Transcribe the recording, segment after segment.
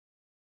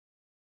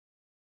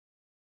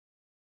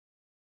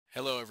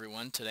Hello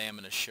everyone, today I'm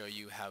going to show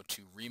you how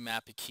to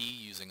remap a key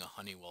using a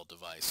Honeywell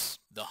device.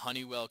 The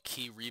Honeywell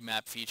Key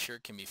Remap feature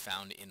can be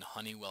found in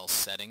Honeywell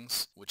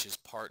Settings, which is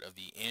part of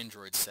the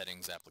Android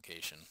Settings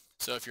application.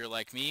 So if you're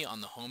like me,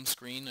 on the home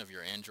screen of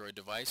your Android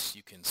device,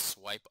 you can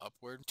swipe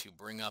upward to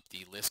bring up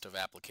the list of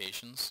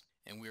applications,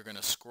 and we're going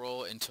to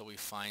scroll until we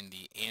find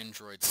the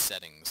Android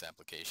Settings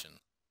application.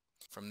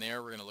 From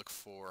there, we're going to look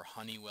for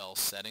Honeywell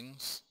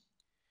Settings,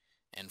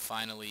 and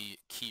finally,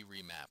 Key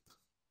Remap.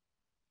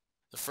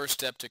 The first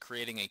step to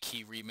creating a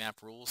key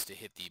remap rule is to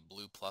hit the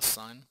blue plus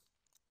sign.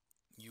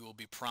 You will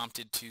be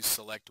prompted to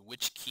select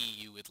which key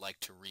you would like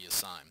to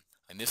reassign.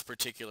 In this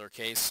particular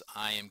case,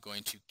 I am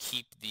going to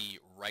keep the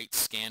right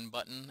scan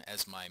button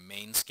as my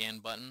main scan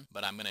button,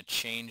 but I'm going to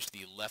change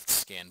the left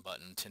scan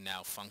button to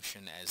now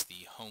function as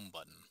the home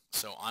button.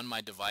 So on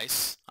my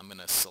device, I'm going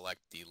to select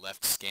the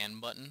left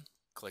scan button,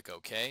 click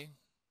OK,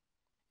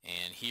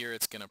 and here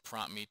it's going to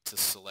prompt me to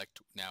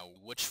select now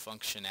which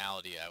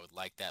functionality I would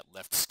like that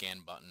left scan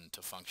button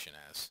to function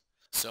as.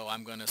 So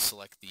I'm going to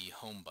select the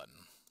home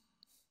button.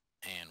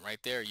 And right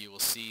there you will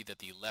see that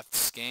the left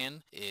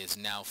scan is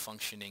now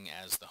functioning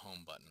as the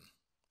home button.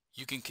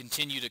 You can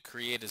continue to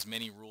create as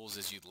many rules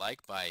as you'd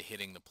like by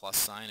hitting the plus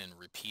sign and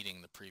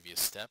repeating the previous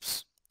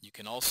steps. You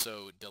can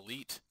also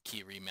delete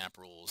key remap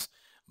rules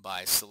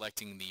by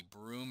selecting the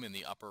broom in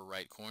the upper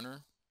right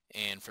corner,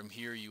 and from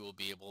here you will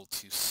be able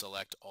to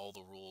select all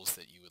the rules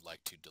that you would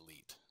like to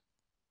delete.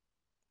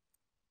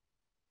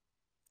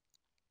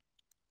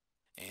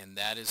 And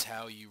that is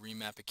how you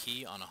remap a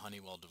key on a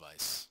Honeywell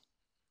device.